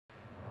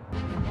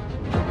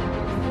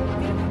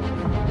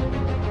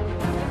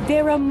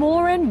There are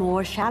more and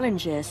more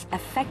challenges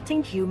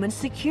affecting human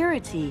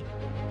security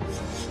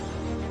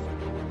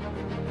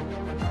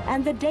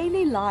and the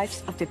daily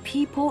lives of the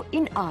people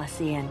in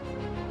ASEAN.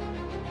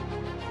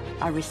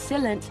 A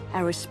resilient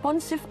and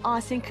responsive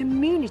ASEAN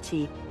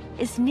community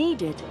is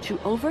needed to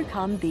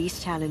overcome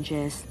these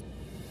challenges.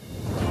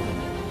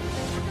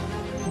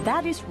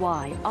 That is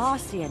why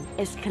ASEAN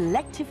is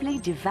collectively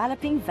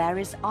developing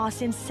various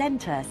ASEAN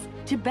centers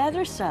to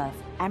better serve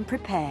and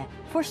prepare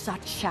for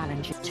such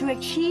challenges. To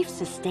achieve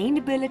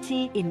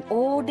sustainability in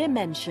all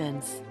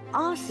dimensions,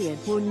 ASEAN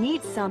will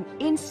need some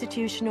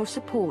institutional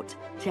support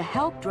to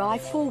help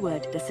drive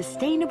forward the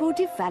sustainable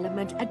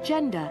development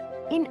agenda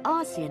in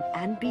ASEAN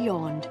and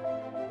beyond.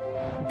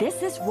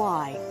 This is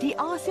why the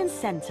ASEAN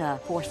Center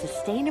for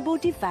Sustainable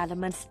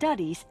Development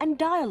Studies and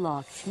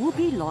Dialogue will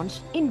be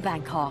launched in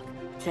Bangkok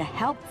to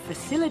help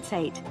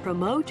facilitate,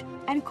 promote,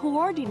 and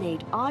coordinate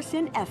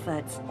ASEAN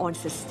efforts on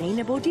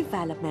sustainable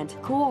development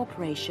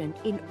cooperation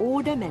in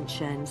all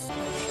dimensions.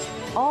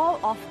 All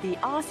of the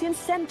ASEAN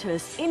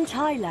centers in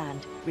Thailand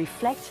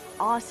reflect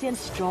ASEAN's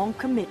strong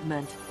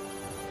commitment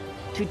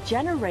to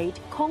generate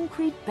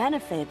concrete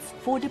benefits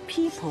for the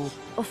people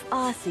of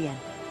ASEAN.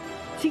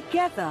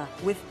 Together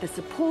with the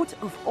support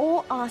of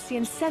all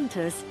ASEAN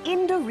centers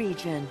in the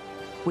region,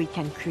 we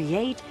can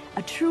create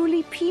a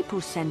truly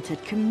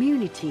people-centered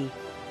community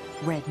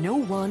where no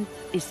one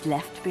is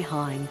left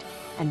behind,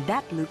 and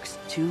that looks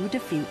to the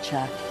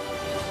future.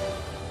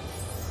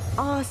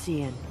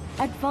 ASEAN,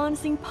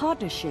 advancing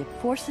partnership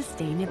for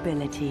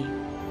sustainability.